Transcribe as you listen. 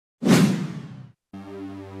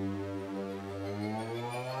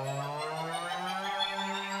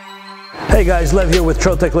Hey guys, Lev here with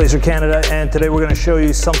Trotec Laser Canada, and today we're going to show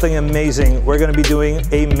you something amazing. We're going to be doing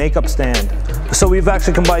a makeup stand. So we've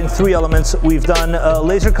actually combined three elements. We've done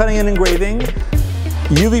laser cutting and engraving,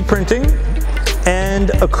 UV printing, and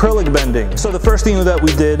acrylic bending. So the first thing that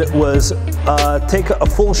we did was take a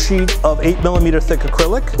full sheet of 8mm thick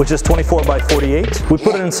acrylic, which is 24 by 48. We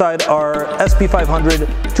put it inside our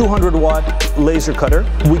SP500 200 watt laser cutter.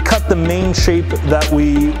 We cut the main shape that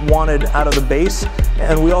we wanted out of the base,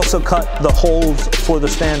 and we also cut the holes for the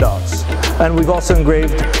standoffs. And we've also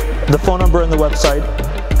engraved the phone number and the website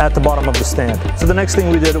at the bottom of the stand. So the next thing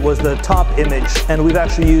we did was the top image, and we've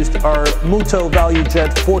actually used our Mutoh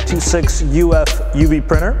ValueJet 426 UF UV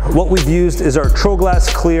printer. What we've used is our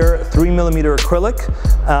Troglass Clear 3mm acrylic,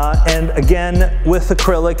 and again, with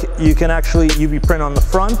acrylic, you can actually UV print on the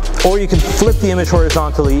front, or you can flip the image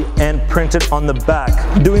horizontally and print it on the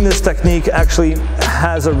back. Doing this technique actually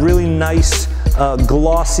has a really nice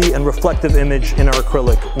glossy and reflective image in our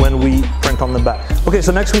acrylic when we print on the back. Okay,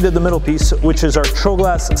 so next we did the middle piece, which is our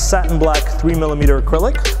Troglass Satin Black 3mm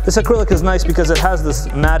acrylic. This acrylic is nice because it has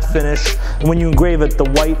this matte finish, and when you engrave it, the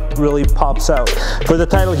white really pops out. For the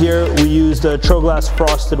title here, we used Troglass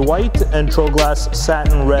Frosted White and Troglass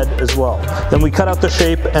Satin Red as well. Then we cut out the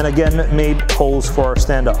shape and again made holes for our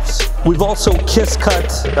standoffs. We've also kiss cut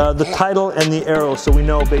the title and the arrow, so we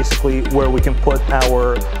know basically where we can put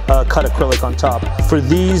our cut acrylic on top. For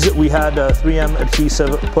these, we had 3M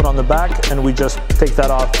adhesive put on the back, and we just take that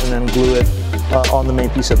off and then glue it on the main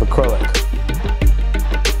piece of acrylic.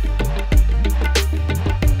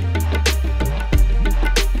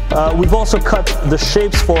 We've also cut the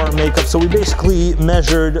shapes for our makeup, so we basically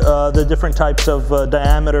measured the different types of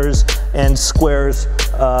diameters and squares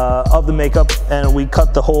of the makeup, and we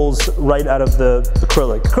cut the holes right out of the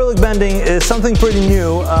acrylic. Acrylic bending is something pretty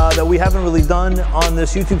new that we haven't really done on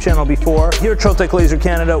this YouTube channel before. Here at Trotec Laser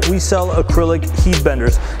Canada, we sell acrylic heat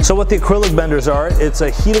benders. So what the acrylic benders are, it's a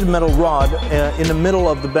heated metal rod in the middle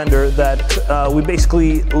of the bender that we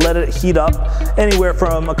basically let it heat up anywhere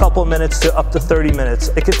from a couple of minutes to up to 30 minutes.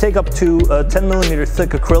 It could take up to 10mm thick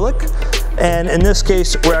acrylic, and in this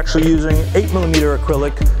case we're actually using 8mm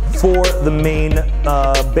acrylic for the main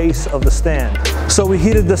base of the stand. So we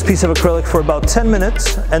heated this piece of acrylic for about 10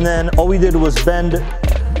 minutes, and then all we did was bend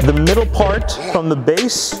the middle part from the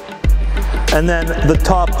base and then the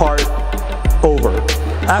top part over.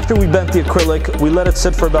 After we bent the acrylic, we let it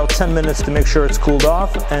sit for about 10 minutes to make sure it's cooled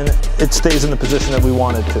off and it stays in the position that we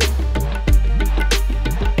want it to.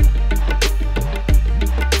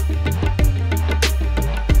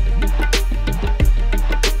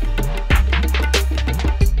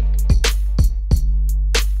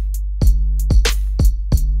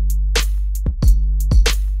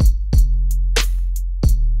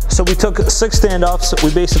 So we took 6 standoffs,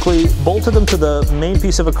 we basically bolted them to the main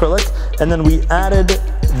piece of acrylic, and then we added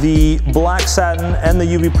the black satin and the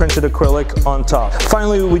UV printed acrylic on top.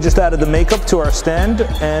 Finally, we just added the makeup to our stand,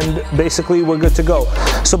 and basically we're good to go.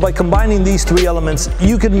 So by combining these 3 elements,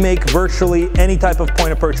 you can make virtually any type of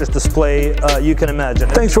point of purchase display you can imagine.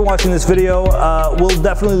 Thanks for watching this video. We'll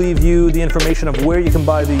definitely leave you the information of where you can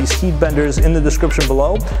buy these heat benders in the description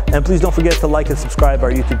below, and please don't forget to like and subscribe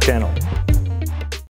our YouTube channel.